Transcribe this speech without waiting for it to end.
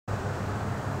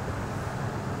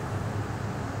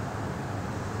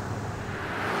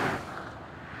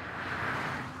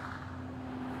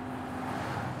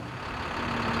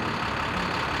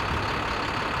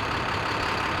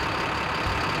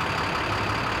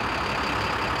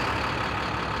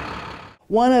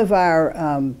One of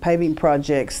our paving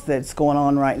projects that's going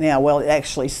on right now, well, it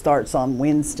actually starts on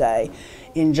Wednesday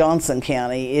in Johnson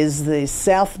County, is the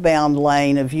southbound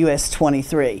lane of US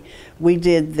 23. We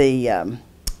did the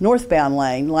northbound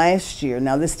lane last year.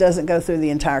 Now, this doesn't go through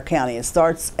the entire county. It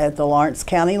starts at the Lawrence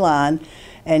County line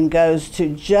and goes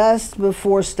to just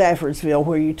before Staffordsville,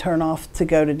 where you turn off to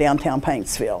go to downtown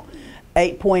Paintsville.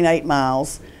 8.8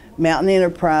 miles. Mountain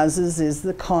Enterprises is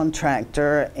the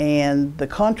contractor, and the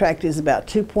contract is about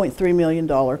 $2.3 million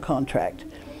contract.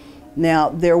 Now,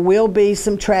 there will be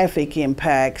some traffic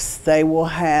impacts. They will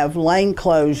have lane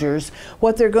closures.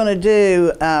 What they're going to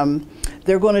do,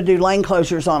 they're going to do lane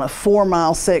closures on a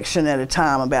 4-mile section at a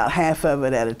time, about half of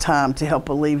it at a time, to help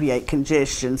alleviate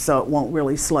congestion so it won't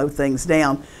really slow things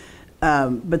down.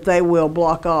 But they will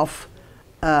block off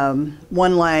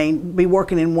one lane, be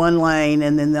working in one lane,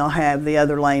 and then they'll have the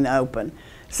other lane open.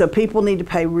 So people need to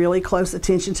pay really close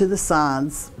attention to the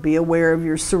signs, be aware of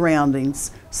your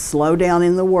surroundings, slow down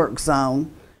in the work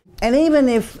zone. And even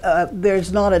if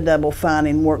there's not a double fine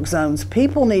in work zones,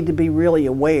 people need to be really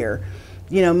aware.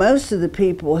 You know, most of the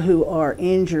people who are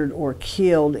injured or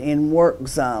killed in work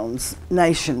zones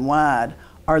nationwide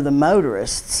are the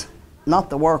motorists,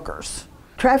 not the workers.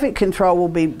 Traffic control will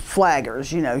be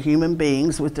flaggers, you know, human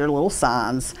beings with their little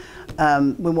signs.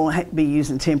 We won't be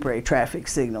using temporary traffic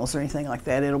signals or anything like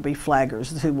that. It'll be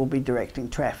flaggers who will be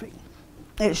directing traffic.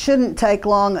 It shouldn't take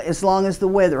long as the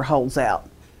weather holds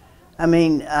out. I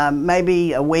mean,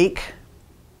 maybe a week,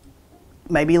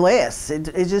 maybe less. It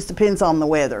just depends on the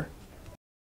weather.